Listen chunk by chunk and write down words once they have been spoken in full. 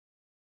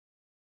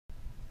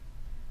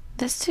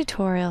This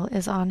tutorial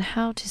is on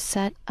how to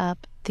set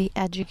up the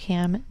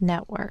EduCam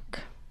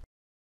network.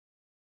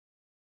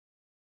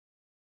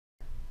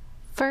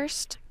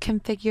 First,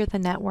 configure the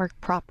network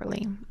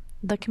properly.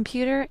 The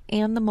computer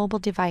and the mobile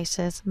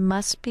devices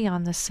must be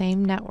on the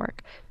same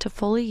network to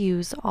fully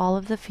use all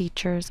of the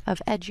features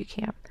of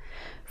EduCam.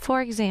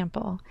 For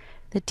example,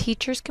 the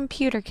teacher's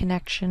computer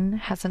connection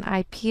has an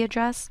IP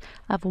address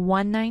of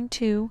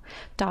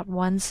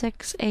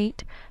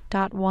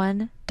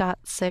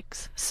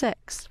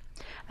 192.168.1.66.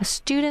 A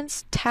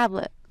student's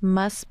tablet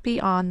must be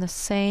on the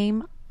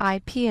same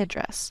IP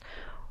address.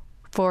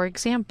 For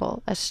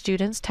example, a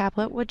student's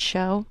tablet would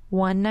show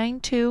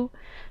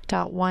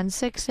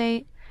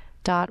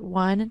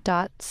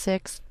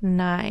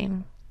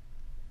 192.168.1.69.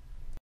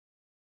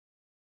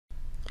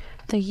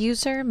 The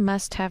user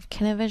must have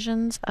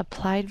Kinavision's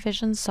Applied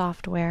Vision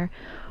software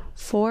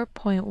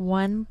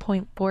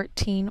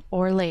 4.1.14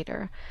 or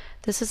later.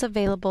 This is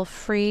available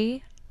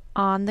free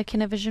on the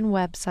Kinavision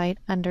website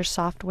under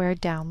Software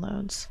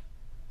Downloads.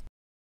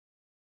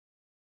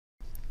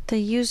 The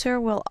user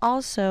will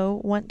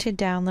also want to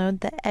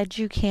download the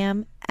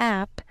EduCam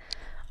app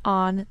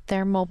on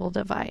their mobile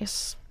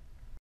device.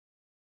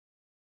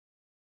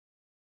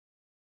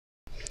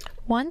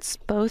 Once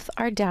both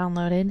are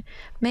downloaded,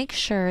 make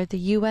sure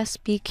the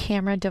USB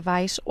camera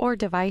device or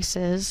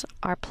devices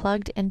are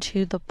plugged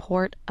into the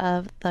port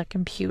of the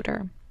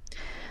computer.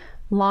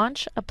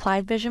 Launch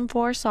Applied Vision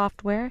 4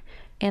 software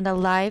and a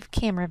live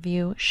camera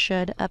view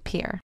should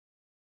appear.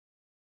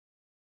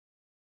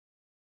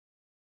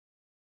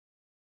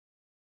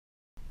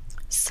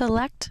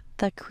 Select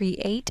the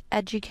Create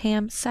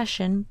EduCam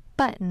Session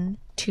button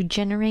to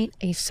generate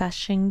a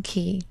session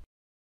key.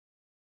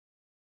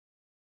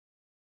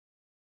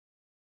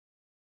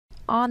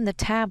 On the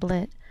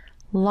tablet,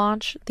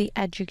 launch the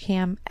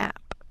EduCam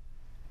app.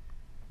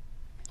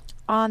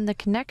 On the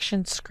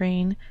connection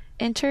screen,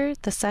 enter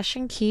the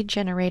session key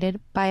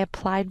generated by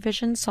Applied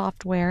Vision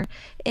software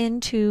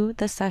into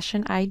the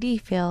session ID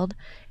field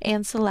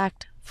and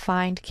select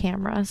Find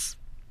Cameras.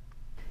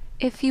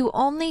 If you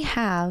only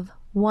have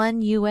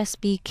one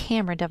USB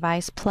camera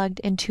device plugged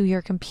into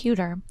your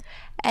computer,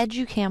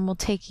 EduCam will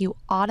take you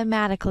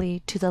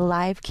automatically to the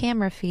live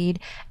camera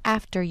feed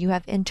after you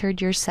have entered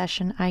your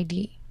session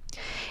ID.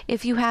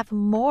 If you have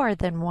more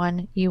than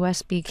one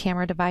USB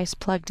camera device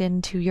plugged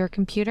into your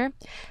computer,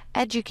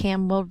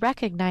 EduCam will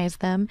recognize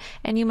them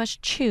and you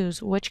must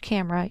choose which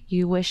camera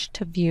you wish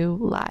to view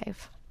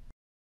live.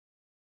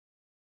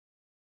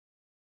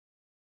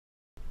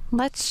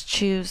 Let's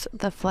choose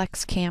the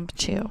FlexCam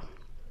 2.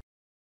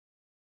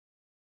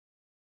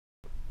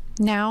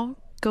 Now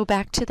go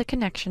back to the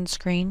connection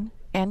screen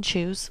and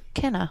choose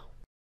Kina.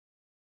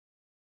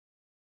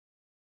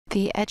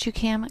 The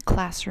EduCam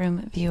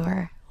Classroom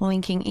Viewer,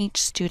 linking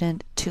each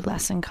student to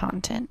lesson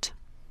content.